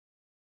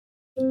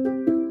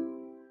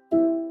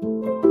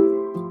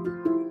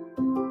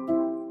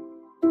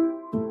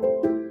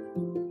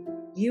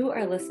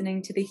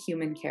listening to the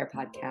Human Care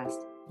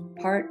Podcast,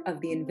 part of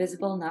the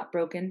Invisible Not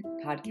Broken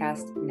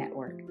podcast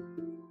network.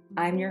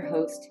 I'm your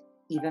host,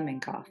 Eva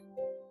Minkoff.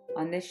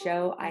 On this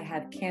show, I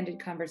have candid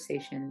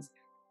conversations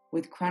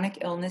with chronic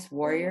illness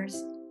warriors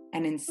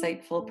and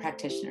insightful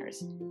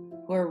practitioners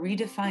who are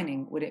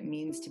redefining what it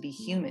means to be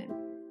human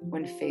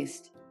when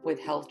faced with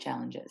health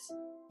challenges.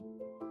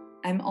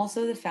 I'm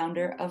also the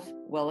founder of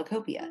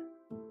Wellacopia,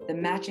 the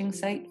matching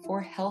site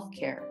for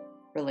healthcare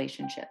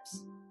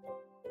relationships.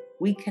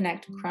 We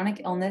connect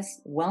chronic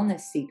illness wellness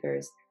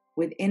seekers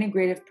with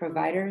integrative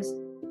providers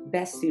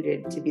best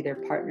suited to be their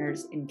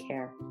partners in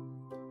care.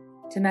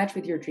 To match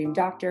with your dream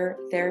doctor,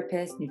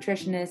 therapist,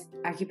 nutritionist,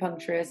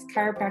 acupuncturist,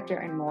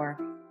 chiropractor, and more,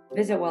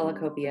 visit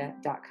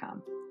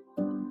wellacopia.com.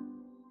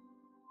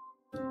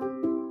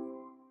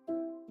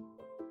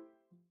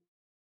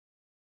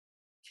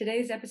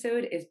 Today's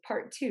episode is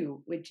part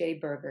 2 with Jay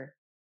Berger.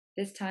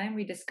 This time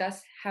we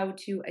discuss how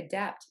to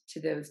adapt to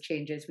those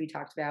changes we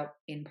talked about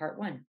in part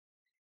 1.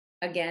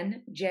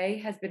 Again, Jay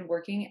has been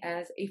working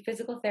as a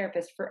physical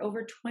therapist for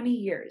over 20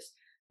 years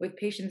with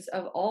patients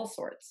of all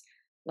sorts,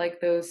 like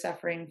those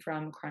suffering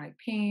from chronic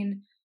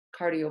pain,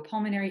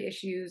 cardiopulmonary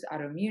issues,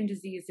 autoimmune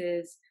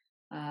diseases,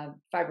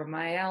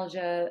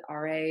 fibromyalgia,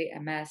 RA,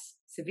 MS,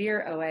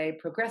 severe OA,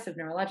 progressive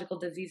neurological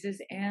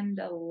diseases, and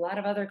a lot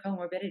of other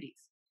comorbidities.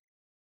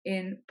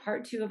 In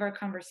part 2 of our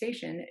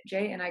conversation,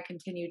 Jay and I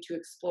continue to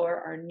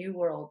explore our new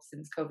world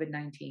since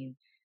COVID-19,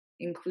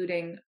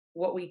 including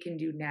what we can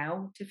do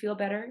now to feel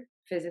better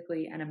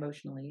physically and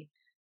emotionally,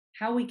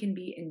 how we can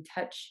be in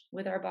touch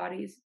with our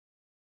bodies,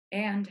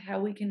 and how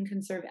we can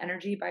conserve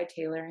energy by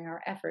tailoring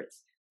our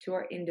efforts to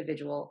our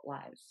individual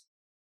lives.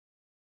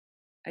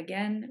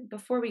 Again,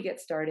 before we get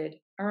started,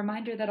 a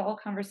reminder that all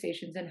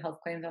conversations and health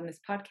claims on this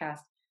podcast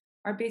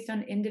are based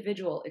on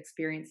individual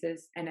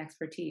experiences and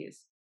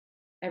expertise.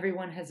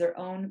 Everyone has their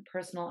own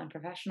personal and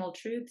professional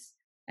truths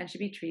and should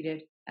be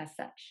treated as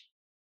such.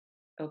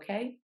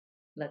 Okay,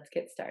 let's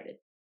get started.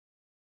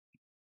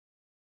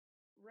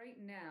 Right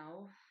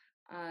now,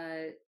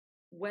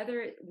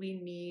 whether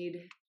we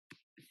need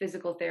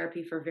physical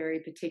therapy for very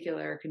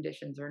particular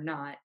conditions or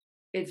not,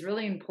 it's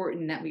really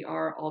important that we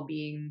are all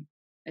being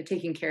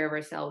taking care of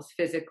ourselves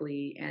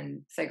physically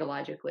and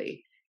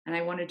psychologically. And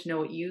I wanted to know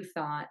what you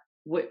thought,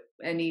 what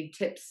any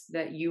tips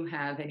that you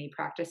have, any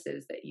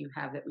practices that you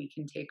have that we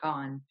can take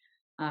on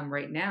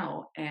right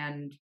now,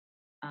 and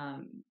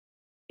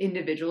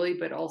individually,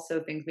 but also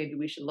things maybe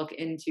we should look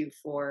into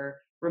for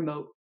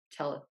remote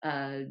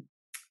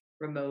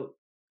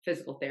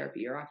physical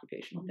therapy or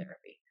occupational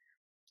therapy.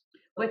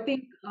 Well, I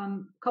think a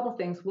couple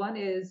things. One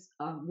is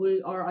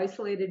we are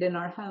isolated in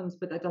our homes,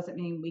 but that doesn't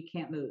mean we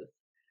can't move.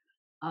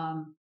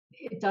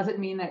 It doesn't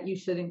mean that you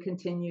shouldn't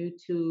continue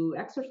to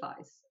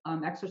exercise.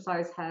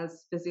 Exercise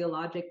has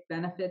physiologic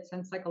benefits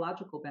and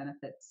psychological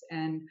benefits.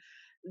 And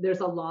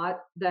there's a lot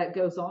that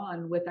goes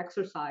on with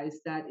exercise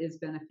that is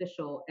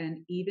beneficial.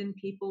 And even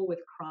people with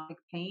chronic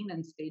pain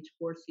and stage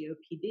 4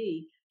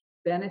 COPD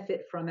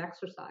benefit from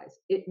exercise.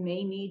 You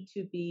may need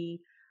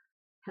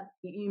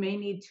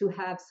to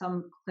have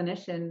some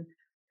clinician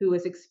who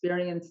is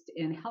experienced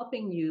in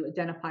helping you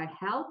identify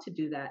how to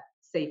do that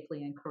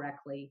safely and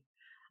correctly.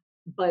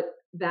 But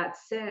that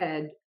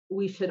said,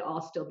 we should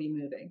all still be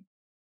moving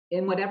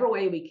in whatever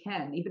way we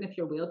can, even if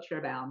you're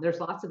wheelchair bound. There's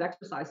lots of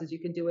exercises you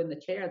can do in the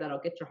chair that'll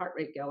get your heart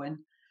rate going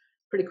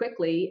pretty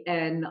quickly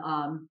and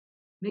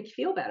make you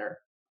feel better.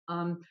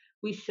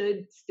 We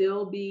should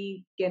still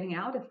be getting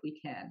out if we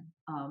can.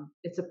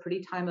 It's a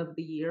pretty time of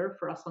the year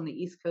for us on the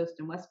East Coast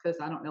and West Coast.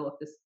 I don't know if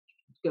this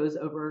goes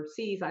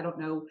overseas. I don't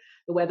know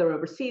the weather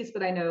overseas,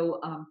 but I know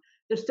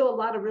there's still a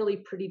lot of really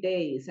pretty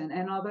days.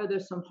 And although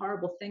there's some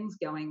horrible things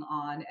going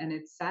on and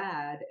it's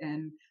sad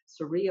and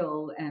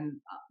surreal, and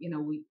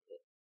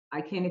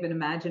I can't even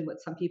imagine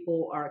what some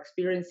people are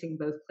experiencing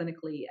both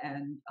clinically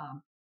and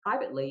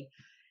privately,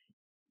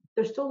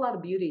 there's still a lot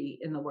of beauty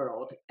in the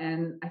world.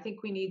 And I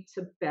think we need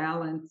to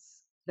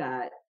balance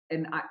that.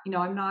 And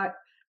I'm not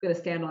going to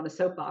stand on a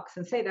soapbox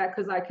and say that,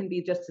 because I can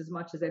be just as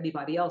much as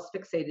anybody else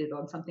fixated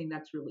on something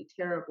that's really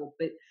terrible.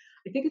 But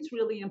I think it's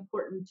really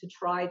important to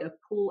try to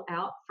pull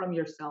out from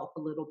yourself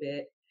a little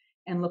bit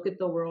and look at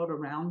the world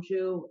around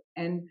you.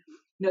 And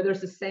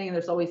there's a saying,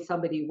 there's always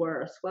somebody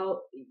worse.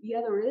 Well,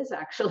 yeah, there is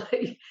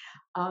actually.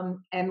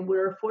 And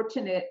we're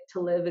fortunate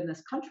to live in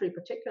this country,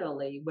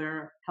 particularly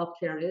where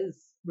healthcare is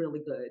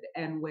really good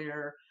and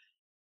where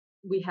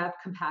we have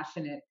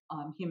compassionate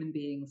human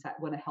beings that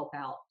want to help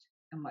out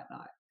and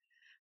whatnot.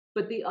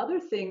 But the other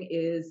thing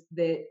is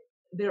that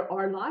there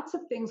are lots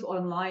of things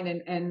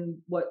online, and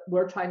what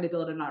we're trying to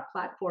build in our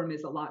platform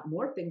is a lot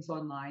more things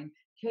online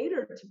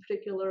catered to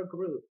particular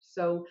groups.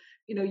 So,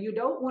 you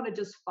don't want to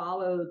just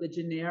follow the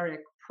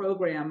generic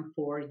program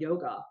for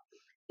yoga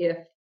if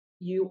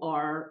you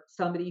are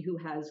somebody who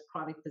has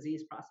chronic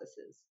disease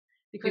processes,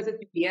 because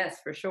it's,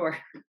 yes, for sure.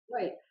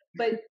 Right.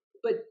 But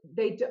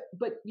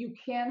you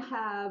can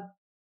have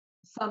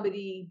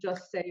somebody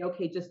just say,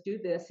 okay, just do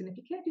this. And if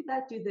you can't do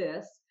that, do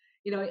this,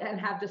 and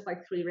have just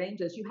like 3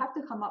 ranges. You have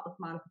to come up with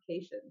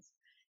modifications.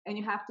 And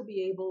you have to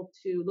be able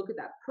to look at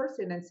that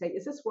person and say,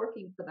 is this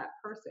working for that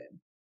person?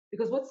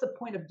 Because what's the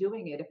point of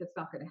doing it if it's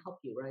not going to help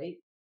you, right?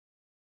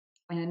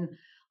 And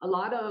a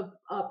lot of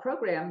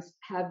programs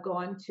have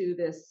gone to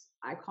this,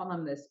 I call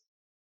them this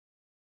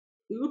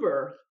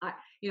Uber.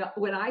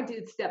 When I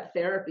did step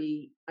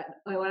therapy,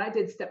 when I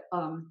did step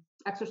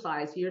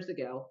exercise years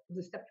ago,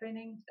 was it step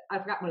training? I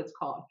forgot what it's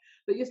called,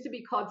 but it used to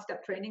be called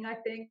step training. I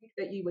think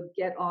that you would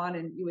get on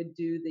and you would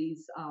do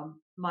these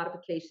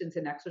modifications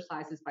and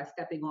exercises by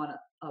stepping on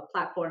a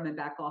platform and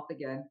back off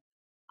again.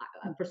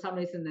 For some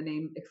reason, the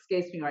name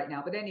escapes me right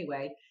now. But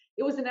anyway,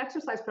 it was an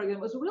exercise program.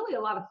 It was really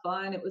a lot of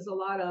fun. It was a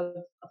lot of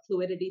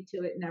fluidity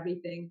to it and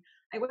everything.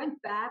 I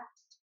went back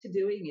to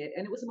doing it,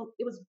 and it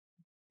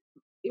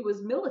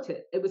was militant.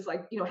 It was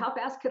like, how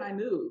fast can I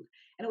move?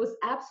 And it was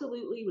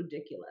absolutely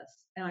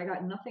ridiculous. And I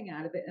got nothing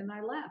out of it and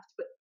I left.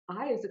 But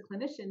I, as a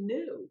clinician,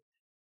 knew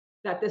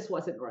that this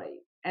wasn't right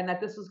and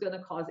that this was going to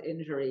cause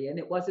injury. And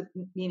it wasn't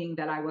meaning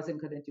that I wasn't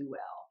going to do well.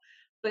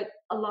 But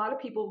a lot of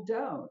people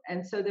don't.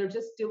 And so they're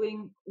just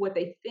doing what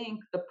they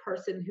think the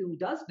person who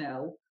does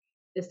know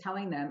is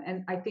telling them.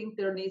 And I think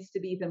there needs to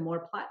be even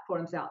more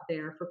platforms out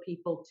there for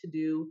people to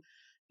do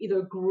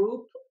either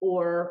group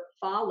or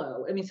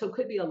follow. I mean, so it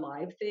could be a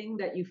live thing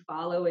that you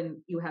follow and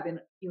you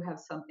have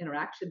some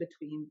interaction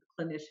between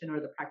the clinician or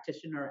the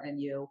practitioner and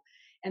you.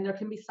 And there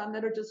can be some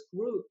that are just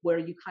group where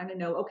you kind of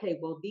know, okay,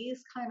 well,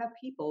 these kind of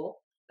people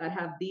that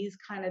have these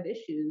kind of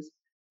issues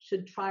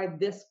should try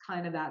this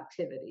kind of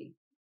activity.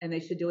 And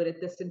they should do it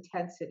at this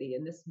intensity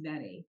and this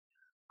many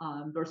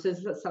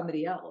versus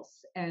somebody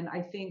else. And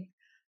I think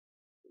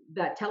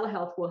that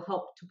telehealth will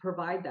help to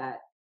provide that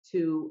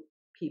to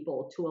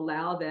people, to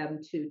allow them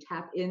to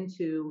tap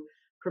into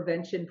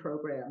prevention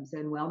programs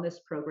and wellness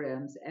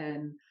programs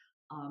and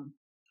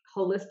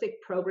holistic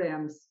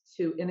programs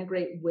to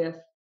integrate with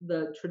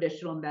the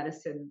traditional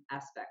medicine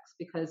aspects.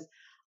 Because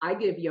I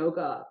give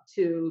yoga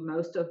to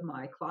most of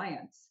my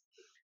clients,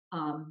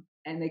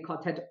 and they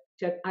call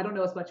I don't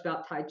know as much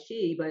about Tai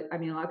Chi, but I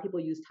mean, a lot of people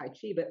use Tai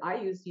Chi, but I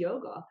use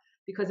yoga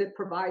because it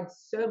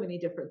provides so many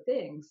different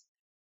things.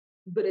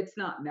 But it's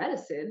not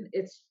medicine.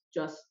 It's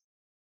just,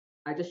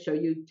 I just show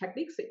you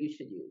techniques that you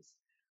should use.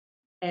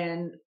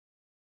 And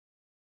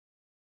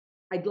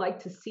I'd like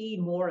to see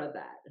more of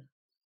that.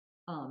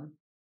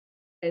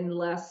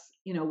 Unless,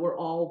 we're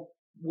all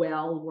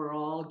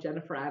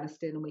Jennifer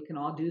Aniston and we can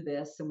all do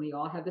this and we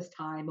all have this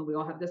time and we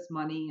all have this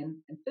money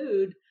and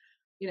food.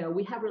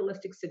 We have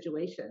realistic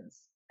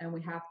situations and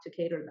we have to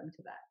cater them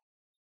to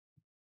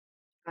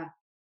that.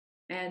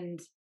 And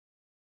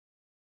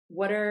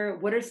what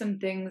are some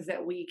things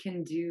that we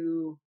can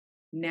do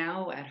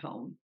now at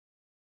home?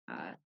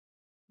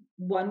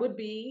 One would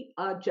be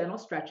gentle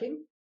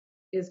stretching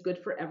is good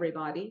for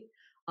everybody.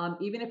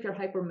 Even if you're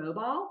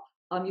hypermobile,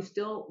 you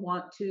still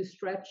want to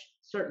stretch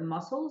certain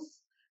muscles.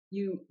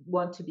 You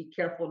want to be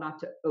careful not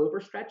to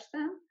overstretch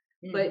them,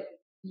 but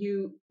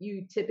you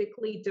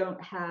typically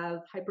don't have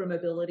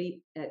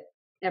hypermobility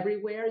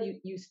everywhere.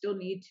 You still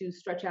need to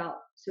stretch out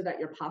so that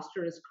your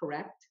posture is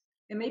correct.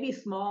 It may be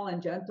small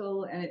and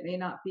gentle, and it may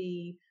not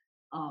be,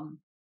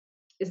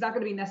 it's not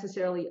going to be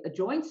necessarily a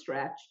joint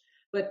stretch,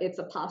 but it's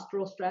a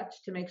postural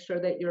stretch to make sure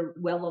that you're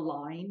well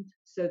aligned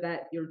so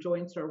that your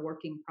joints are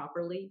working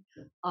properly.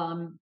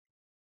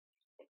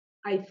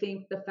 I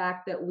think the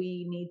fact that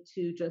we need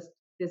to just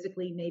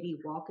physically maybe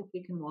walk if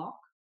we can walk,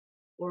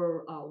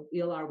 or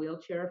wheel our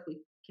wheelchair if we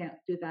can't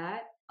do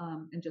that,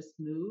 and just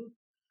move.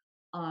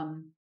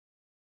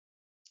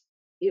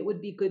 It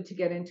would be good to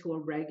get into a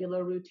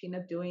regular routine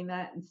of doing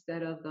that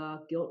instead of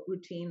the guilt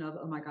routine of,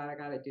 oh my God, I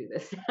got to do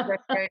this.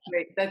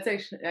 Right. That's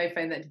actually, I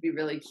find that to be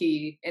really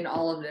key in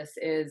all of this.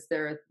 Is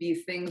there are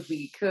these things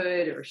we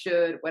could or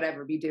should,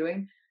 whatever, be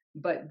doing,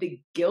 but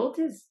the guilt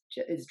is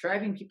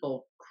driving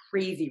people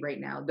crazy right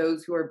now.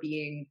 Those who are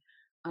being,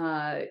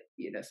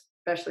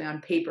 especially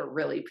on paper,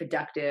 really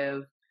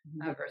productive,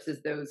 versus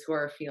those who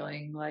are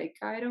feeling like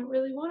I don't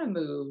really want to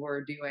move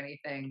or do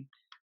anything.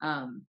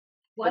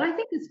 Well, I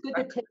think it's good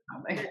to take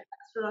an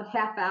extra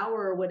half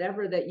hour or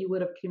whatever that you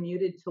would have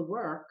commuted to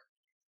work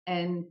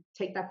and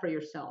take that for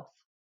yourself.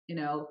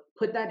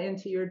 Put that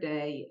into your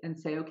day and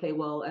say, okay,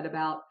 well, at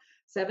about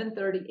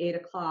 7:30, 8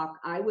 o'clock,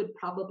 I would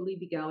probably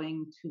be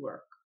going to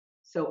work.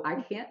 So I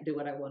can't do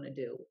what I want to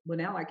do. Well,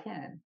 now I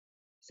can.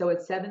 So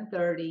at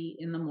 7:30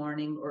 in the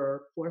morning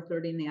or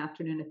 4:30 in the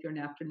afternoon, if you're an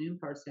afternoon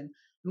person,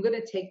 I'm going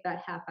to take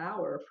that half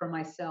hour for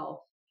myself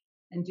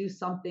and do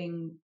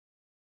something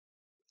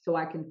so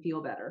I can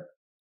feel better,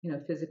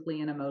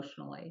 physically and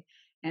emotionally.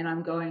 And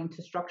I'm going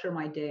to structure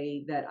my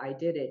day that I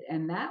did it.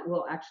 And that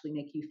will actually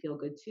make you feel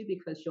good too,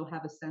 because you'll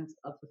have a sense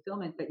of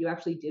fulfillment that you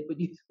actually did what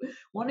you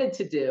wanted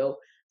to do.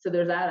 So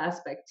there's that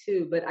aspect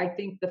too. But I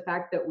think the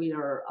fact that we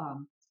are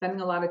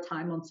spending a lot of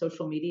time on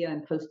social media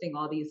and posting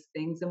all these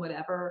things and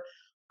whatever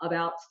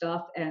about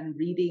stuff and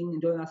reading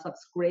and doing that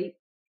stuff's great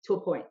to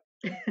a point.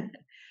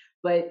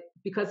 But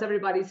because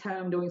everybody's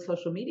home doing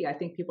social media, I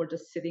think people are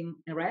just sitting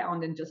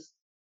around and just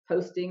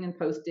posting and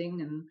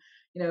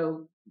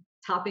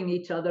topping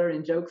each other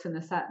and jokes and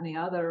this, that, and the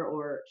other,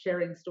 or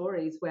sharing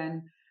stories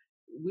when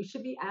we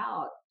should be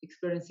out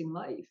experiencing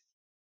life.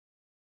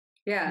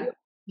 Yeah.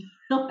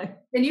 Really.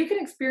 And you can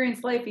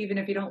experience life even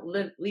if you don't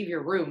leave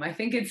your room. I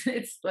think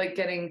it's like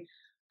getting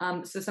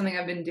so something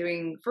I've been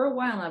doing for a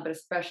while now, but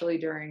especially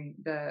during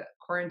the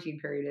quarantine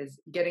period is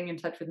getting in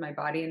touch with my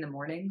body in the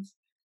mornings.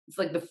 It's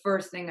like the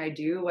first thing I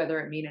do, whether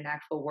it mean an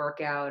actual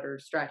workout or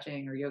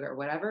stretching or yoga or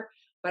whatever.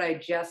 But I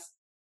just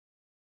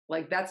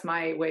like that's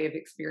my way of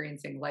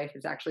experiencing life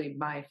is actually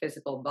my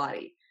physical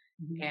body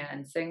Mhm.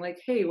 and saying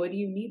like, hey, what do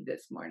you need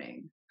this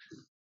morning?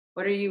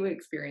 What are you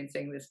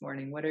experiencing this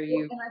morning? What are Well,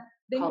 you and I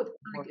think calling with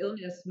for? chronic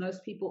illness,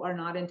 most people are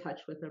not in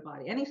touch with their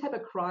body. Any type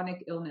of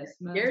chronic illness,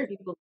 most Scared.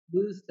 people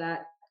lose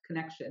that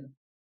connection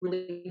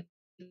really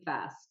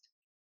fast.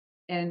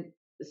 And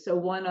so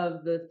one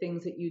of the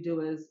things that you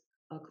do as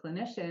a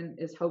clinician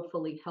is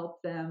hopefully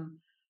help them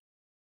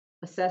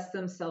assess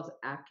themselves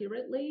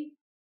accurately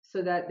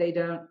so that they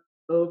don't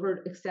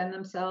overextend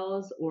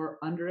themselves or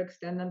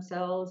underextend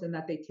themselves and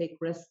that they take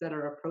risks that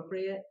are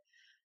appropriate.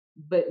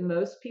 But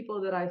most people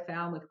that I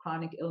found with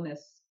chronic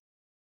illness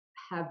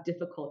have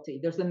difficulty.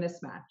 There's a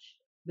mismatch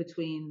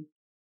between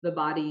the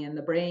body and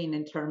the brain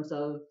in terms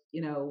of,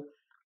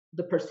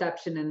 the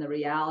perception and the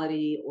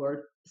reality,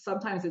 or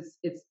sometimes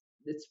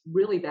it's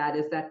really bad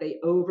is that they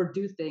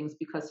overdo things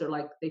because they're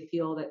like they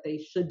feel that they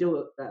should do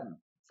it them.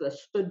 It's a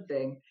should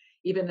thing,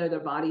 even though their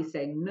body's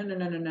saying no, no,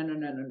 no, no, no, no,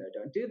 no, no, no,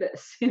 don't do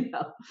this.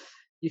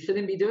 You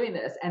shouldn't be doing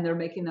this, and they're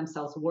making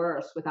themselves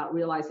worse without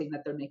realizing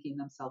that they're making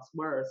themselves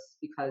worse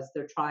because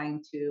they're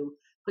trying to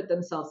put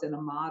themselves in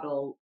a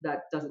model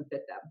that doesn't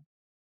fit them.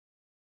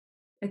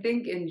 I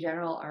think in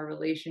general, our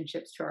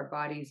relationships to our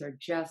bodies are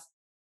just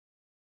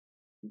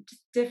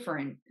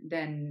different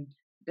than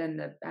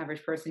the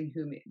average person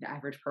the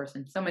average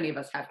person. So many of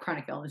us have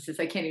chronic illnesses.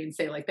 I can't even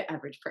say like the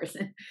average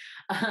person.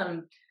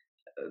 Um,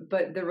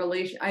 but the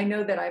relation, I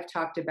know that I've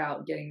talked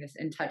about getting this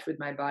in touch with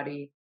my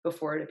body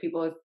before to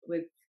people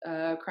with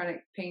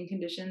chronic pain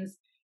conditions,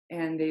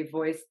 and they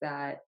voice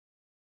that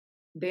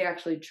they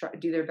actually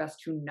do their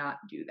best to not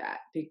do that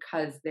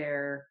because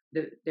their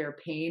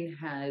pain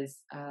has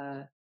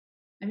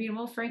I mean,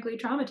 well, frankly,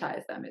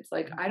 traumatize them. It's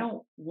like, I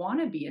don't want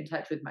to be in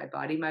touch with my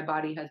body. My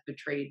body has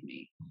betrayed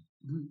me,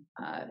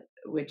 Mhm.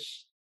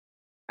 which,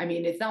 I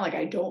mean, it's not like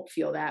I don't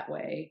feel that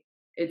way.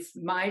 It's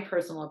my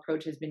personal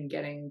approach has been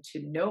getting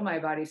to know my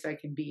body so I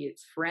can be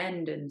its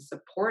friend and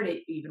support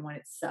it even when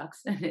it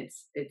sucks and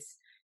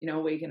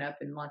waking up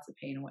in lots of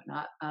pain and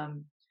whatnot.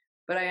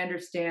 But I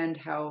understand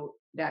how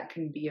that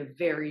can be a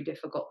very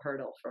difficult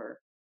hurdle for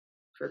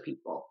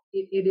people.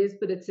 It is,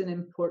 but it's an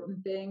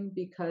important thing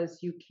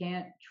because you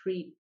can't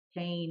treat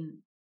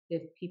pain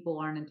if people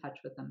aren't in touch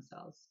with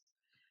themselves.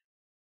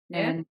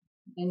 Yeah.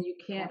 And you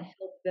can't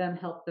help them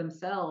help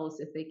themselves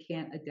if they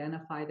can't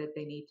identify that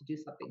they need to do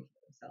something for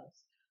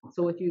themselves.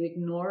 So if you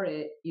ignore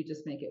it, you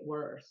just make it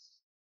worse.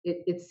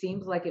 It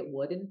seems like it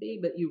wouldn't be,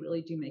 but you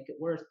really do make it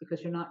worse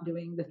because you're not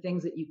doing the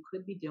things that you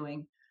could be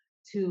doing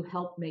to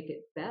help make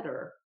it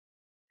better.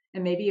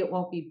 And maybe it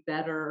won't be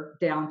better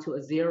down to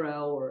a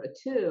 0 or a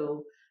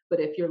 2, but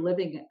if you're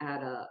living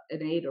at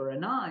an 8 or a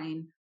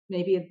 9,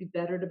 maybe it'd be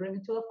better to bring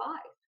it to a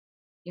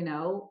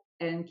 5,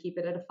 and keep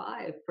it at a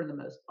 5 for the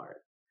most part.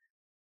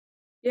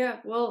 Yeah,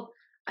 well,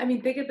 I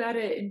mean, think about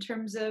it in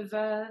terms of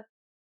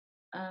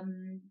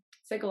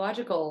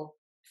psychological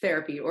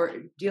therapy or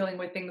dealing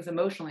with things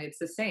emotionally. It's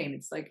the same.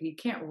 It's like you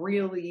can't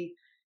really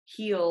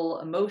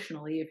heal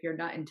emotionally if you're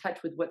not in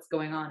touch with what's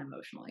going on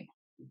emotionally.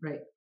 Right.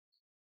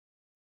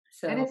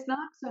 And So, it's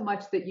not so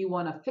much that you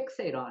want to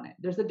fixate on it.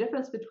 There's a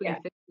difference yeah, between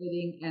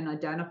fixating and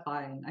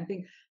identifying. I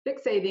think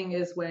fixating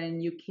is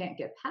when you can't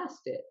get past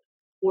it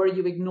or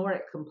you ignore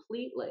it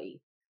completely,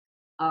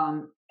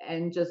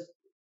 and just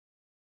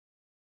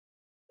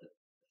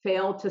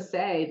fail to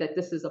say that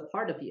this is a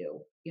part of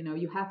you.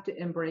 You have to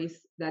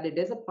embrace that it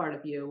is a part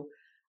of you.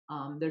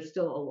 There's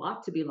still a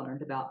lot to be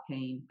learned about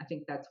pain. I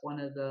think that's one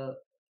of the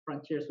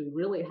frontiers we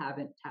really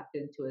haven't tapped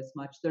into as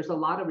much. There's a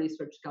lot of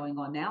research going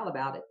on now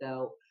about it,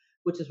 though,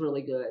 which is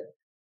really good,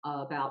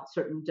 about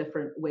certain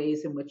different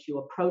ways in which you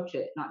approach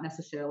it, not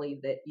necessarily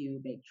that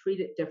you may treat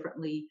it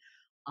differently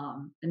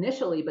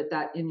initially, but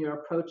that in your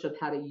approach of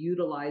how to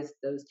utilize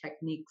those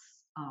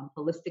techniques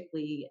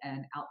holistically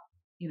and out,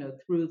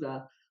 through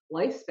the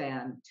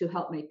lifespan to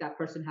help make that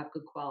person have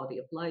good quality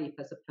of life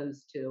as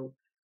opposed to,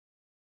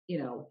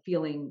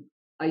 feeling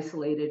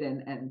isolated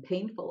and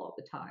painful all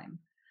the time.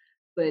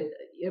 But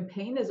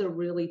pain is a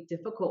really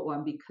difficult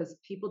one because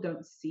people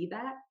don't see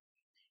that.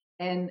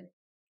 And,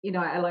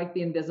 I like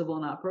the invisible,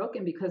 not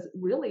broken, because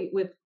really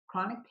with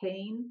chronic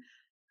pain,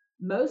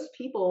 most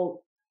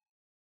people,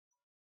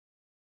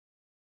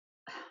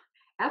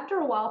 after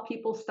a while,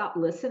 people stop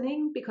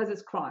listening because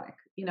it's chronic,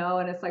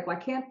 and it's like, well, I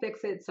can't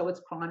fix it. So it's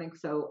chronic.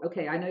 So,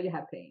 okay, I know you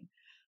have pain,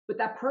 but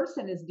that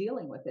person is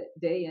dealing with it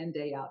day in,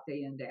 day out,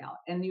 day in, day out.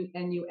 And you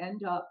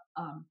end up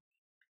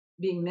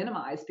being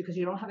minimized because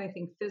you don't have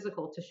anything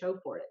physical to show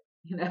for it,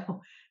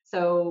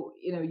 So,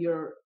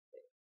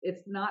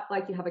 it's not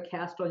like you have a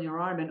cast on your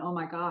arm and, oh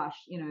my gosh,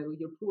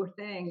 you poor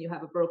thing, you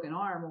have a broken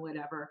arm or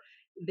whatever.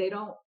 They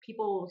don't,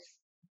 people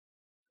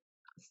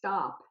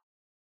stop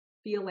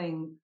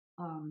feeling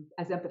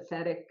as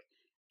empathetic.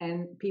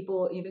 And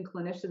people, even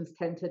clinicians,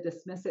 tend to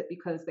dismiss it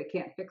because they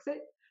can't fix it.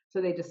 So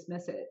they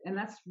dismiss it. And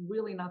that's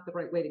really not the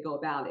right way to go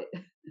about it.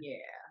 Yeah,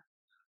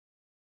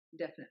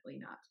 definitely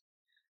not.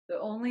 The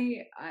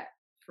only,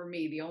 for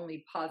me, the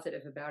only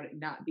positive about it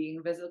not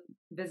being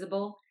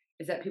visible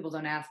is that people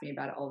don't ask me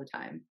about it all the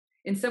time.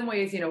 In some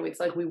ways, it's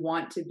like we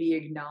want to be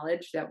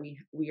acknowledged that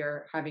we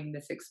are having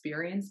this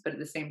experience, but at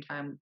the same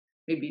time,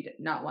 maybe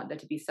not want that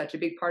to be such a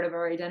big part of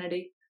our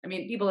identity. I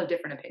mean, people have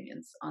different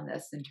opinions on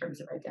this in terms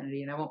of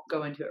identity, and I won't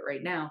go into it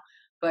right now.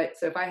 But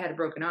so if I had a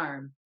broken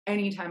arm,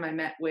 anytime I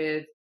met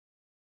with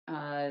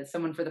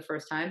someone for the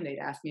first time, they'd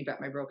ask me about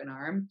my broken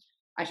arm.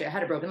 Actually, I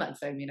had a broken leg,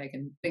 so I mean, I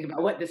can think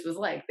about what this was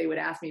like. They would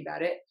ask me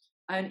about it.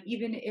 And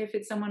even if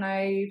it's someone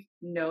I've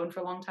known for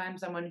a long time,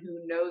 someone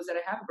who knows that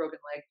I have a broken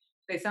leg,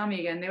 if they saw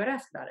me again, they would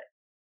ask about it.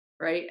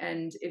 Right.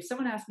 And if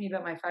someone asked me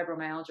about my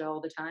fibromyalgia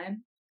all the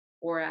time,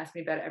 or asked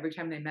me about it every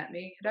time they met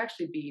me, it'd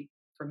actually be,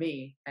 for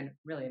me, and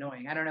really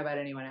annoying. I don't know about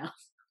anyone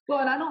else. Well,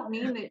 and I don't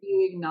mean that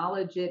you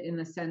acknowledge it in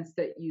the sense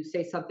that you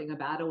say something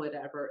about it, or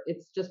whatever.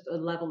 It's just a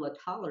level of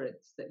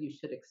tolerance that you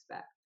should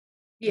expect.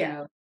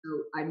 Yeah. So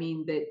I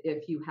mean that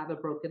if you have a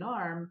broken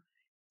arm,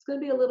 it's going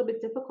to be a little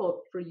bit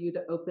difficult for you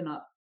to open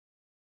up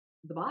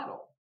the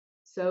bottle.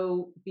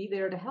 So be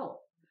there to help.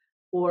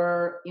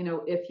 Or,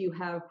 if you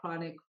have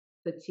chronic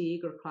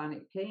fatigue or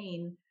chronic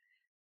pain,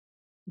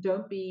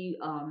 don't be,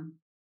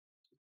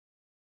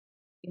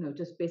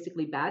 just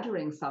basically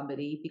badgering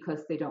somebody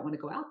because they don't want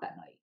to go out that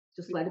night.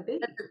 Just let it be.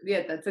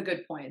 That's a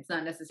good point. It's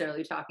not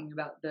necessarily talking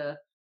about the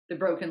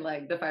broken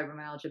leg, the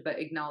fibromyalgia, but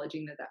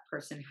acknowledging that that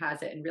person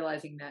has it and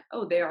realizing that,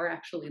 oh, they are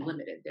actually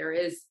limited. There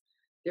is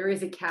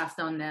a cast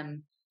on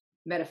them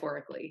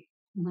metaphorically.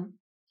 Mm-hmm.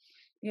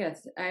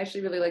 Yes, I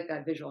actually really like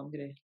that visual. I'm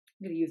gonna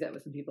use that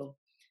with some people.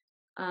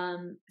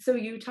 So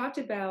you talked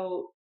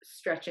about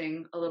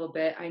stretching a little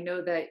bit. I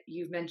know that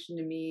you've mentioned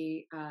to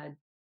me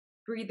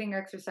breathing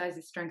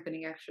exercises,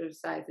 strengthening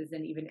exercises,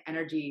 and even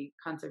energy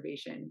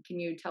conservation. Can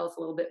you tell us a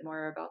little bit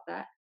more about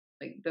that?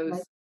 Like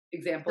those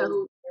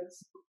examples?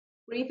 So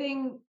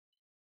breathing,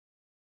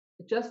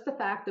 just the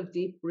fact of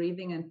deep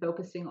breathing and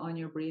focusing on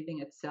your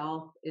breathing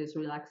itself is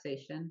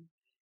relaxation,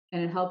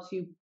 and it helps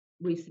you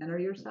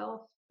recenter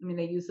yourself. I mean,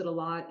 they use it a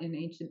lot in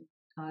ancient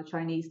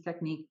Chinese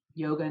technique,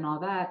 yoga, and all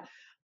that.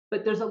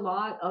 But there's a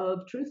lot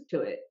of truth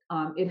to it.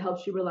 It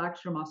helps you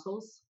relax your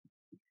muscles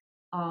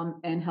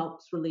and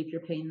helps relieve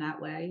your pain that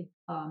way.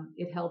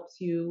 It helps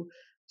you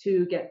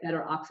to get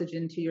better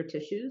oxygen to your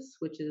tissues,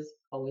 which is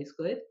always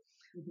good.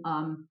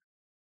 Mm-hmm.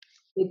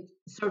 It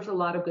serves a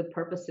lot of good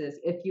purposes.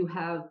 If you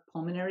have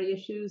pulmonary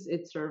issues,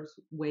 it serves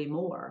way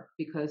more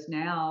because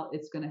now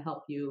it's going to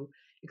help you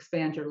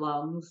expand your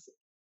lungs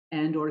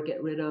and or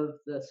get rid of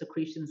the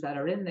secretions that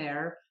are in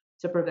there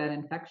to prevent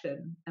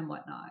infection and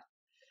whatnot.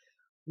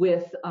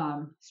 With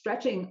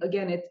stretching,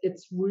 again,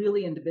 it's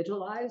really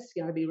individualized.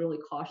 You got to be really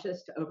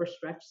cautious to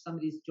overstretch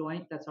somebody's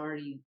joint that's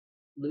already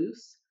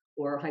loose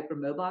or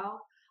hypermobile.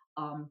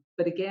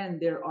 But again,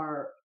 there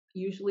are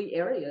usually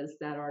areas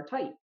that are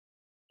tight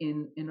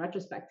in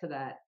retrospect to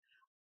that.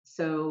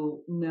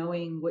 So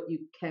knowing what you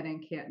can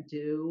and can't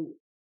do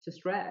to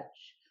stretch.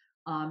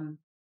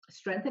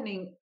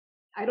 Strengthening,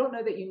 I don't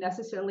know that you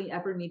necessarily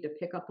ever need to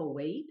pick up a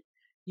weight.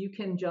 You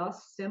can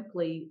just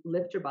simply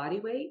lift your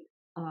body weight.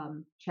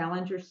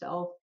 Challenge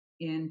yourself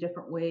in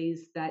different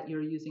ways that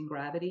you're using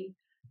gravity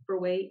for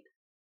weight.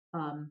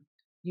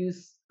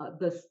 Use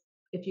this.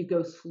 If you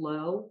go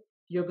slow,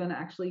 you're going to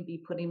actually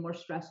be putting more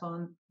stress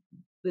on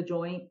the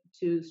joint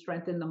to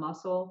strengthen the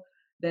muscle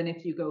than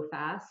if you go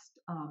fast.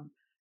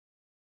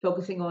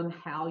 Focusing on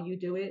how you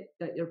do it,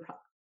 that you're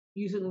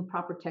using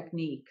proper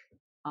technique.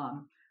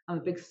 I'm a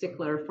big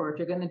stickler for if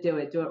you're going to do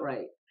it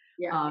right.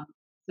 Yeah.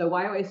 So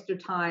why waste your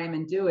time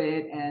and do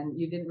it and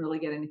you didn't really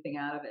get anything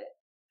out of it?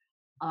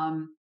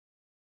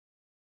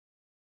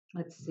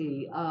 Let's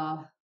see.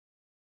 Trying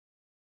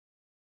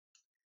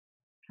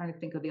to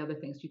think of the other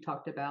things you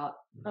talked about.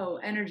 Oh,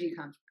 energy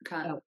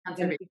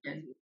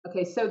conservation.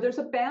 Okay, so there's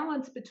a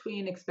balance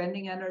between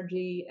expending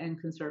energy and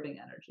conserving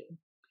energy.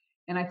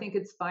 And I think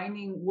it's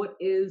finding what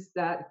is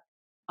that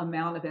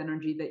amount of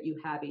energy that you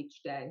have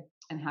each day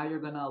and how you're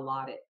going to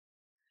allot it.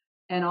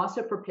 And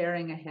also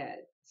preparing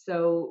ahead.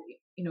 So,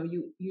 you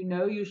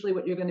know usually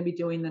what you're going to be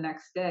doing the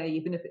next day,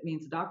 even if it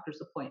means a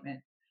doctor's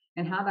appointment,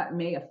 and how that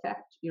may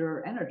affect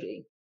your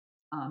energy.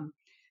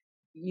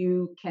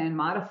 You can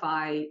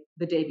modify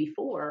the day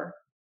before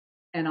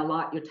and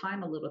allot your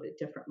time a little bit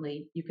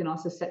differently. You can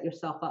also set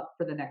yourself up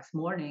for the next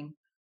morning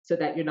so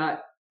that you're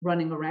not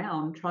running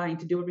around trying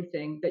to do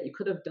everything that you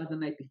could have done the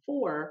night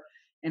before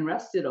and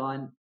rested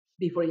on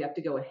before you have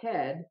to go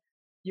ahead.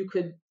 You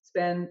could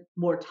spend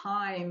more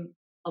time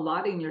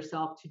allotting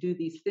yourself to do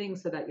these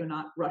things so that you're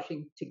not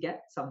rushing to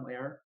get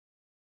somewhere.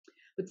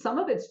 But some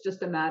of it's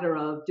just a matter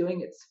of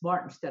doing it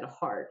smart instead of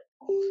hard.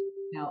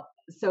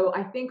 So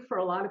I think for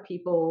a lot of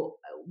people,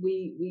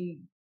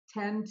 we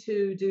tend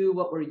to do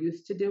what we're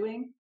used to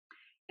doing.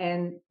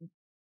 And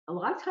a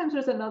lot of times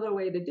there's another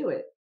way to do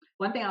it.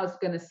 one thing I was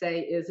going to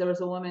say is there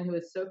was a woman who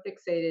was so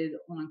fixated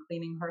on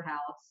cleaning her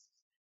house.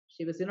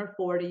 She was in her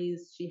 40s.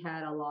 She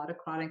had a lot of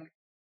chronic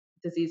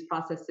disease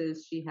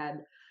processes. She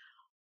had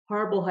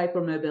horrible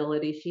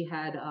hypermobility. She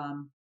had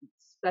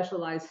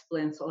specialized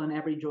splints on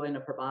every joint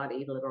of her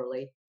body,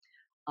 literally.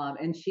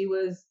 And she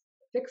was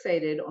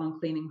fixated on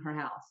cleaning her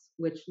house,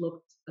 which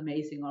looked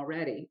amazing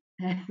already.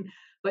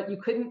 But you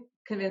couldn't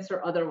convince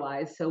her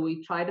otherwise. So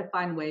we tried to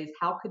find ways,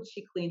 how could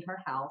she clean her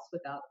house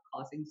without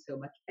causing so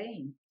much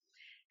pain?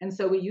 And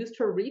so we used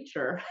her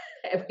reacher,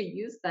 and we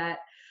used that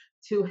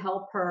to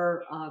help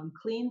her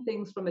clean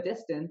things from a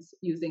distance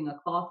using a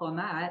cloth on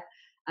that,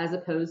 as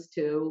opposed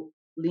to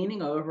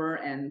leaning over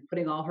and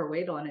putting all her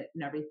weight on it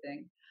and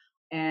everything.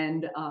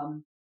 And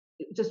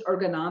just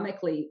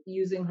ergonomically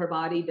using her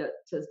body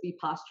to be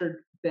postured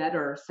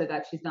better so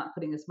that she's not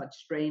putting as much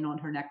strain on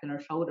her neck and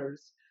her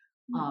shoulders.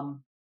 Mm-hmm.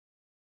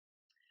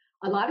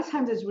 A lot of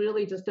times it's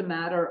really just a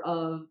matter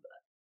of,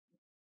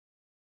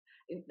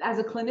 as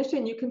a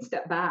clinician, you can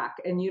step back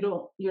and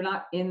you're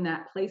not in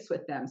that place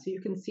with them. So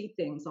you can see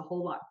things a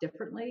whole lot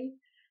differently.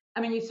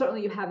 I mean,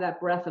 you have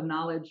that breadth of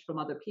knowledge from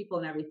other people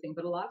and everything,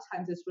 but a lot of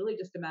times it's really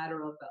just a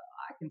matter of,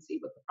 I can see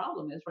what the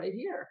problem is right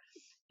here.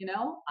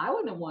 I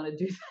wouldn't want to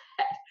do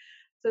that.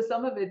 So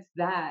some of it's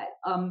that.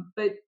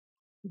 But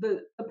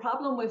the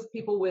problem with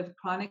people with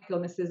chronic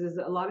illnesses is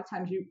a lot of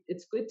times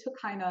it's good to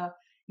kind of,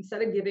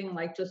 instead of giving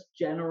like just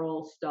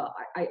general stuff,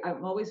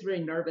 I'm always very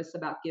nervous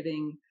about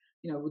giving,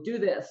 do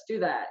this, do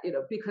that,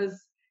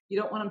 because you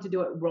don't want them to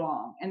do it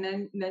wrong. And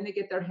then they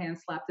get their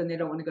hands slapped and they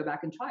don't want to go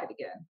back and try it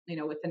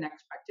again, with the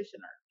next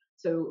practitioner.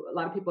 So a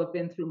lot of people have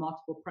been through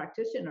multiple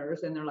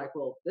practitioners and they're like,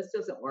 well, this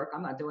doesn't work.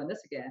 I'm not doing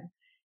this again.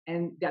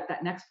 And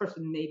that next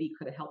person maybe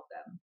could have helped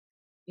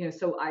them.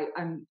 So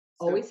I'm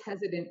always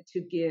hesitant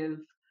to give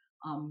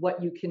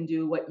what you can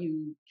do, what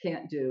you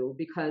can't do,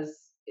 because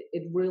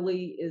it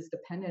really is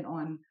dependent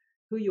on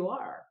who you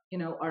are.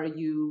 Are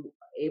you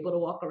able to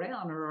walk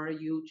around, or are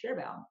you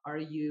chair-bound? Are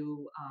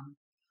you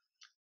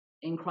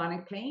in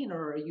chronic pain,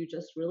 or are you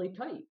just really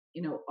tight?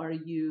 Are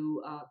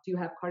you do you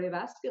have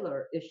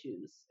cardiovascular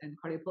issues and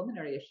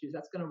cardiopulmonary issues?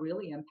 That's going to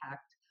really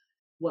impact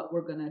what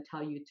we're going to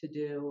tell you to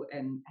do,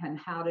 and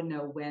how to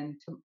know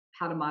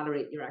how to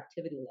moderate your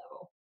activity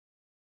level.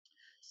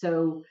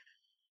 So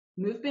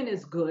movement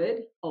is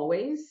good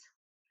always.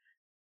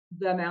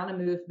 The amount of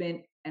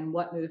movement and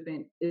what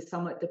movement is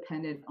somewhat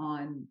dependent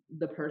on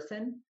the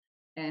person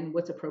and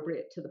what's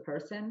appropriate to the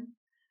person.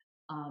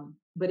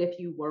 But if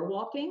you were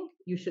walking,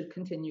 you should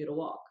continue to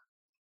walk.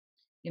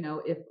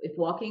 If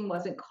walking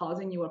wasn't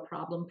causing you a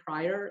problem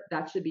prior,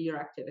 that should be your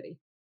activity.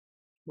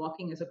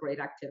 Walking is a great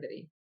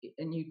activity,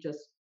 and you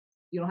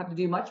don't have to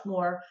do much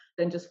more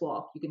than just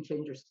walk. You can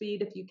change your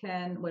speed if you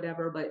can,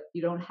 whatever, but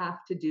you don't have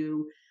to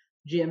do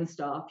gym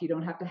stuff. You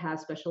don't have to have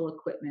special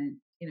equipment.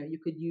 You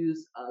could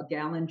use a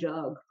gallon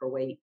jug for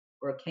weight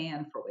or a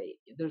can for weight.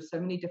 There's so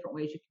many different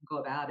ways you can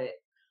go about it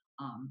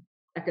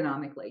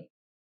economically.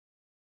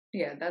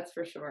 Yeah, that's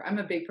for sure. I'm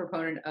a big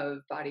proponent of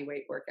body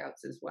weight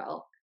workouts as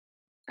well.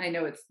 I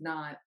know it's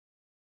not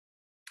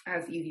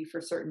as easy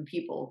for certain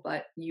people,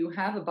 but you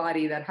have a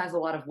body that has a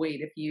lot of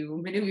weight. If you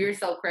maneuver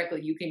yourself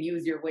correctly, you can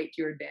use your weight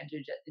to your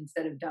advantage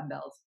instead of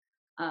dumbbells.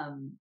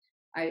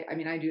 I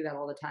mean, I do that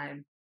all the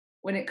time.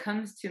 When it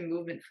comes to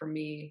movement for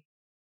me,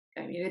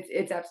 I mean,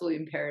 it's absolutely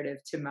imperative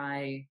to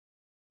my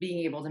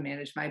being able to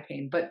manage my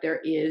pain, but there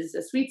is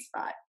a sweet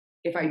spot.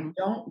 If I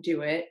don't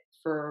do it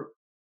for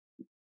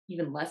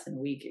even less than a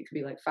week, it could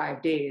be like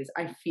 5 days,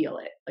 I feel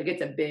it. Like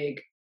it's a big,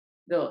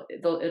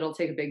 it'll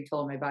take a big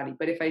toll on my body.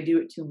 But if I do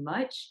it too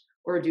much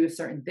or do a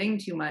certain thing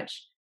too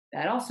much,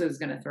 that also is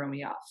going to throw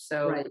me off.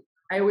 So right.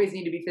 I always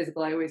need to be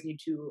physical. I always need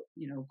to,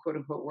 quote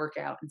unquote, work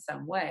out in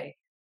some way,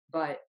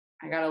 but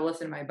I got to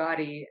listen to my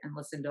body and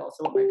listen to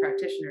also what my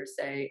practitioners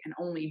say, and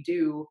only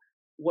do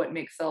what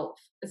makes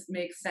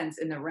sense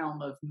in the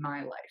realm of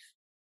my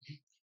life.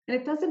 And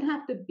it doesn't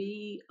have to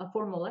be a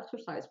formal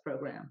exercise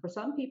program. For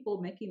some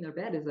people, making their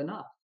bed is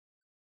enough.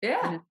 Yeah.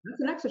 And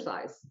that's an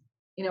exercise,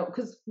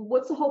 because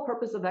what's the whole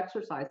purpose of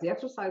exercise? The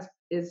exercise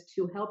is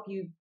to help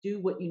you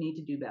do what you need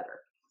to do better.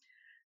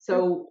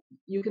 So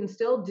you can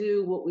still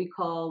do what we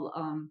call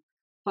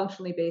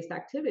functionally based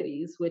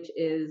activities, which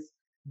is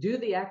do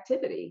the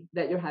activity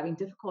that you're having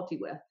difficulty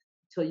with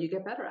till you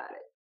get better at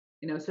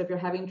it. So if you're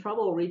having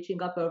trouble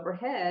reaching up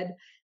overhead,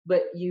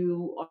 but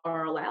you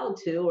are allowed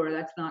to, or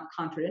that's not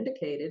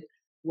contraindicated,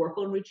 work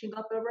on reaching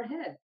up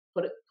overhead.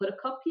 Put a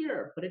cup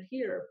here, put it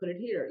here, put it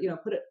here,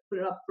 put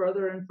it up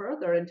further and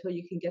further until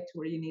you can get to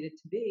where you need it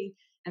to be,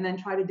 and then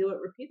try to do it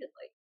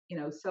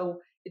repeatedly. So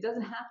it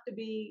doesn't have to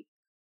be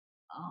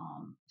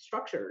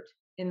structured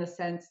in the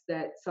sense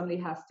that somebody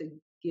has to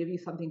give you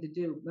something to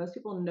do. Most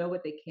people know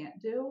what they can't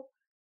do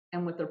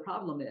and what their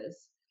problem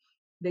is.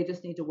 They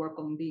just need to work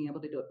on being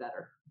able to do it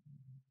better.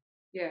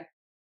 Yeah.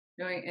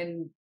 Knowing,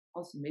 and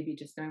also maybe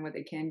just knowing what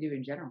they can do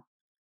in general.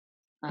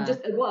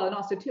 And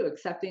also too,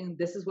 accepting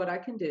this is what I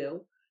can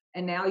do.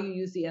 And now you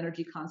use the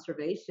energy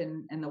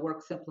conservation and the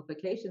work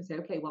simplification. Say,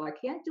 okay, well, I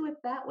can't do it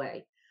that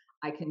way.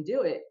 I can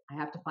do it. I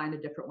have to find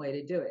a different way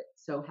to do it.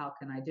 So how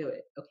can I do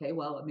it? Okay,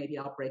 well, maybe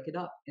I'll break it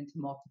up into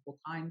multiple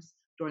times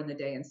during the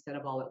day instead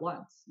of all at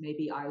once.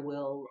 Maybe I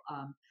will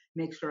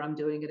make sure I'm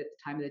doing it at the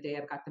time of the day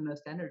I've got the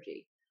most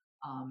energy,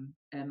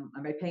 and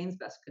my pain's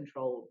best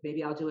controlled.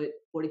 Maybe I'll do it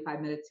 45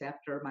 minutes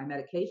after my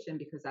medication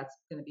because that's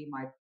going to be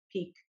my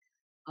peak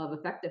of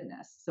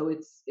effectiveness. So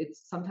it's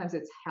sometimes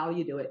it's how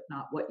you do it,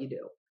 not what you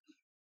do.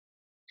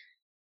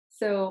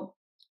 So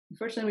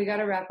unfortunately, we got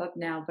to wrap up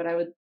now, but it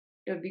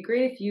would be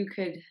great if you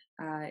could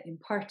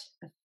impart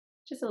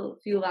just a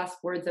few last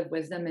words of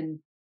wisdom, and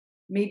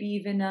maybe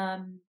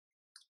even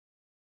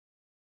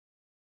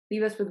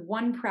leave us with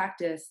one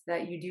practice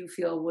that you do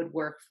feel would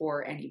work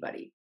for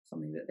anybody,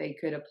 something that they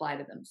could apply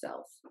to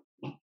themselves.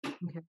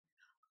 Okay.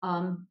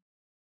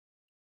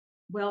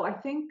 Well, I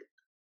think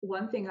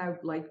one thing I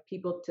would like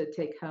people to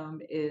take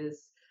home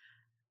is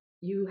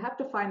you have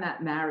to find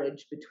that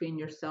marriage between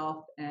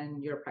yourself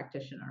and your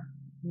practitioner,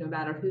 no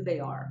matter who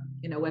they are.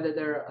 Whether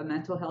they're a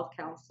mental health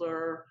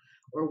counselor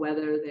or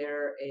whether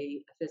they're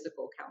a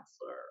physical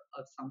counselor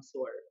of some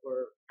sort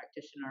or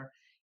practitioner,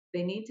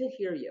 they need to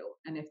hear you.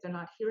 And if they're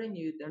not hearing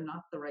you, they're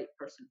not the right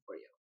person for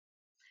you.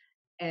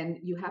 And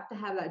you have to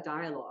have that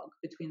dialogue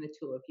between the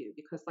two of you,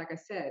 because like I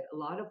said, a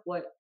lot of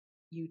what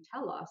you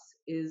tell us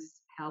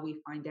is how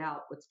we find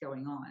out what's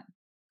going on.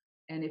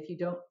 And if you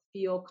don't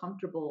feel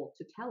comfortable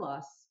to tell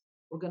us,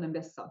 we're going to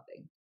miss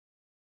something.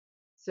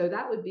 So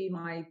that would be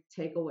my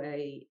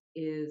takeaway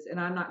is, and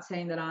I'm not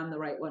saying that I'm the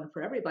right one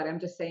for everybody. I'm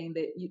just saying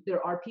that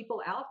there are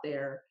people out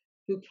there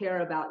who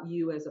care about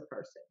you as a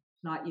person,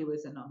 not you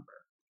as a number.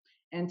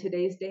 And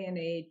today's day and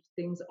age,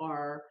 things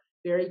are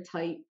very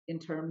tight in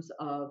terms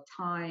of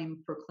time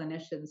for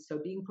clinicians. So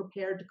being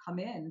prepared to come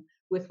in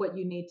with what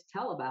you need to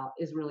tell about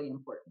is really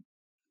important,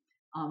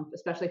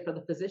 especially for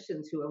the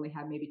physicians who only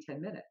have maybe 10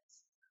 minutes.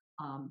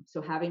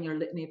 So having your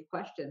litany of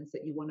questions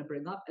that you want to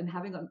bring up and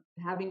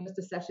having just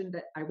a session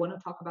that I want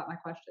to talk about my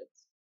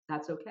questions,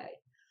 that's okay.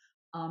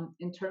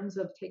 In terms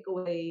of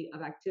takeaway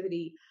of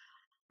activity,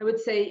 I would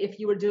say if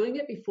you were doing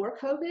it before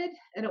COVID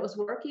and it was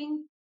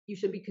working, you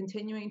should be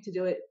continuing to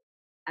do it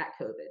at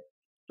COVID,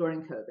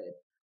 during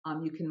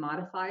COVID. You can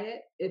modify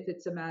it if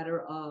it's a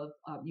matter of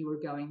you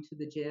were going to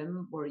the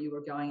gym or you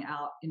were going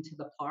out into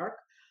the park.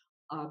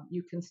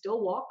 You can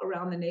still walk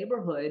around the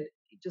neighborhood,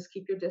 just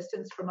keep your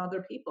distance from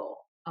other people.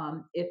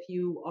 If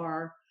you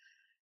are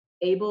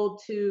able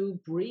to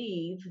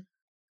breathe,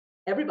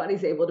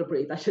 everybody's able to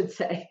breathe, I should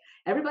say.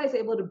 Everybody's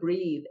able to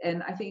breathe.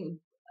 And I think,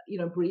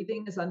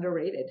 breathing is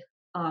underrated.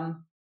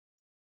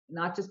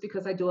 Not just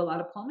because I do a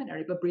lot of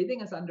pulmonary, but breathing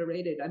is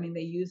underrated. I mean,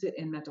 they use it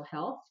in mental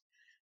health.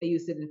 They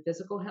use it in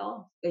physical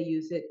health. They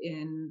use it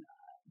in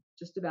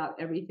just about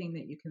everything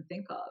that you can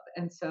think of.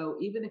 And so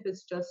even if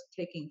it's just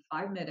taking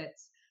 5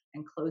 minutes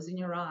and closing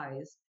your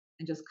eyes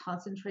and just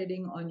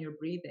concentrating on your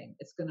breathing,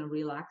 it's going to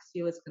relax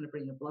you. It's going to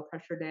bring your blood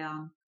pressure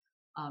down.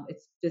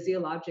 It's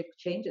physiologic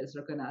changes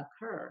are going to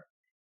occur.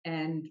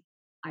 And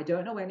I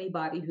don't know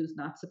anybody who's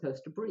not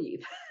supposed to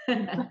breathe.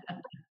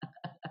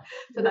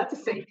 So that's a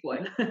safe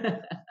one.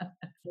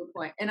 Good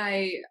point. And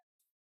I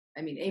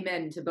mean,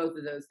 amen to both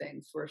of those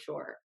things for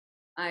sure.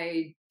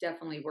 I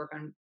definitely work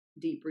on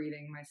deep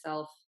breathing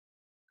myself.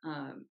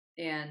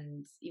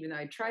 And even though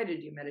I try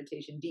to do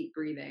meditation, deep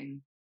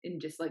breathing,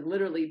 and just like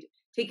literally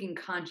taking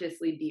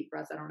consciously deep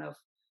breaths. I don't know if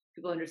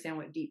people understand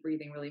what deep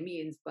breathing really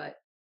means, but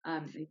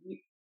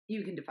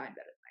you can define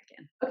better than I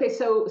can. Okay,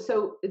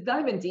 so it's not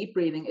even deep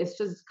breathing, it's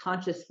just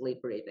consciously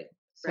breathing.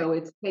 So right.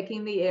 It's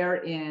taking the air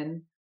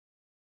in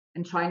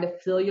and trying to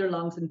fill your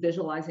lungs and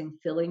visualizing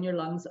filling your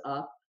lungs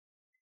up,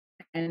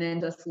 and then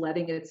just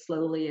letting it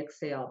slowly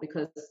exhale,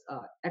 because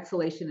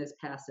exhalation is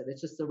passive.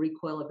 It's just the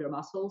recoil of your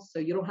muscles. So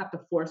you don't have to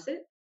force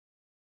it,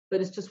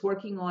 but it's just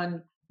working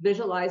on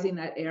visualizing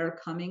that air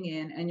coming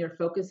in, and your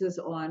focus is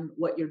on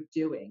what you're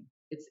doing.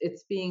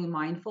 It's being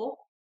mindful,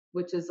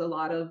 which is a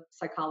lot of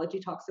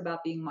psychology talks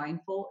about being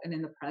mindful and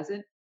in the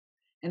present.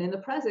 And in the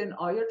present,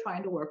 all you're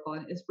trying to work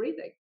on is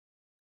breathing.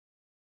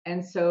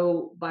 And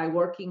so by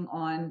working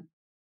on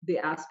the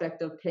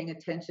aspect of paying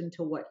attention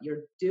to what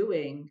you're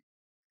doing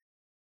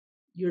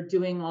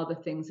all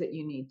the things that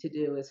you need to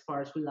do as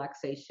far as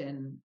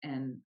relaxation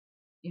and,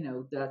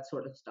 that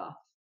sort of stuff.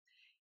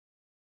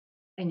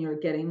 And you're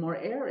getting more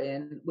air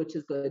in, which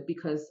is good,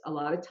 because a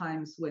lot of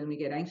times when we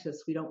get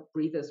anxious, we don't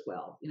breathe as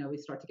well. We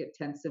start to get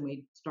tense and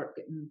we start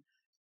getting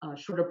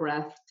shorter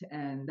breath,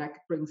 and that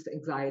brings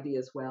anxiety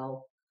as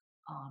well.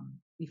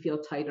 You feel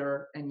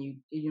tighter and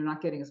you're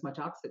not getting as much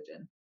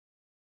oxygen.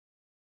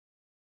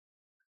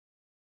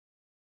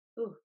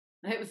 Ooh,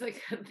 it was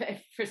like,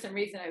 for some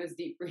reason I was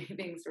deep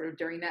breathing sort of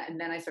during that, and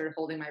then I started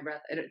holding my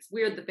breath. And it's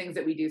weird, the things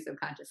that we do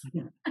subconsciously.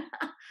 Yeah.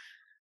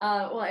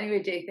 Well,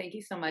 anyway, Jay, thank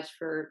you so much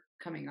for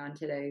coming on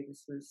today.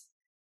 This was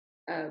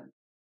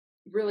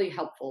really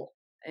helpful,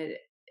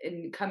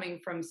 and coming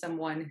from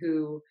someone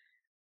who,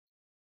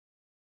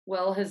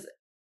 well,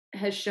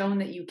 has shown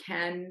that you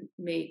can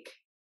make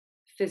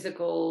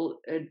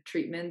physical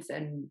treatments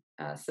and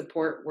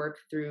support work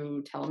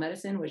through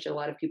telemedicine, which a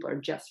lot of people are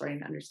just starting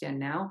to understand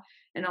now,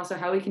 and also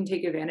how we can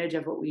take advantage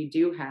of what we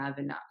do have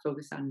and not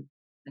focus on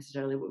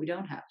necessarily what we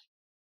don't have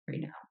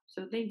right now.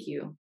 So thank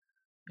you.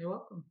 You're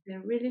welcome.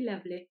 They're really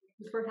lovely.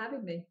 Thanks for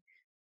having me.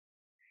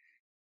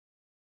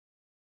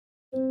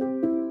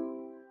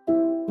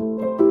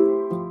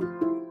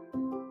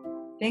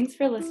 Thanks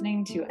for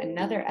listening to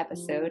another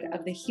episode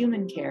of the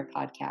Human Care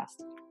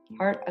Podcast,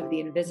 part of the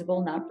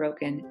Invisible Not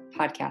Broken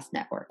podcast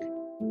network.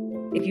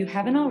 If you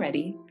haven't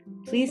already,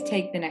 please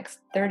take the next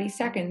 30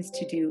 seconds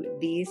to do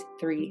these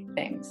 3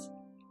 things.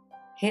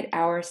 Hit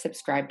our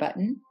subscribe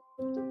button,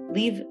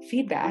 leave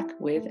feedback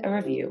with a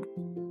review,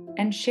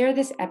 and share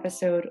this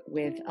episode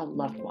with a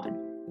loved one.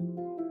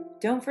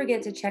 Don't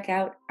forget to check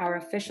out our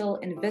official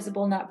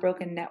Invisible Not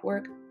Broken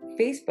Network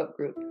Facebook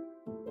group.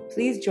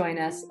 Please join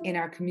us in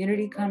our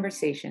community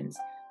conversations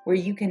where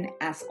you can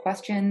ask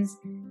questions,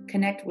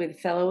 connect with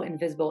fellow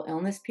invisible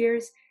illness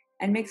peers,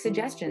 and make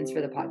suggestions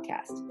for the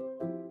podcast.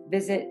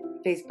 Visit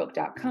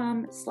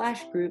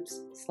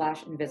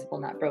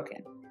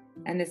facebook.com/groups/invisiblenotbroken,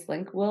 and this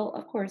link will,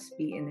 of course,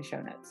 be in the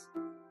show notes.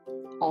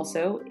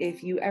 Also,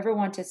 if you ever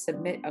want to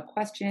submit a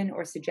question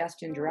or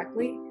suggestion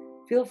directly,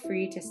 feel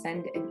free to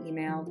send an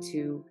email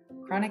to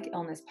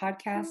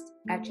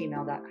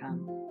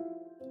chronicillnesspodcast@gmail.com.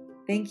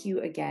 Thank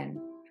you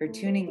again for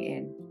tuning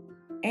in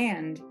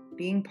and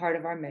being part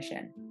of our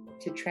mission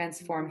to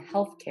transform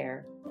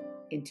healthcare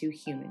into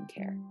human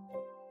care.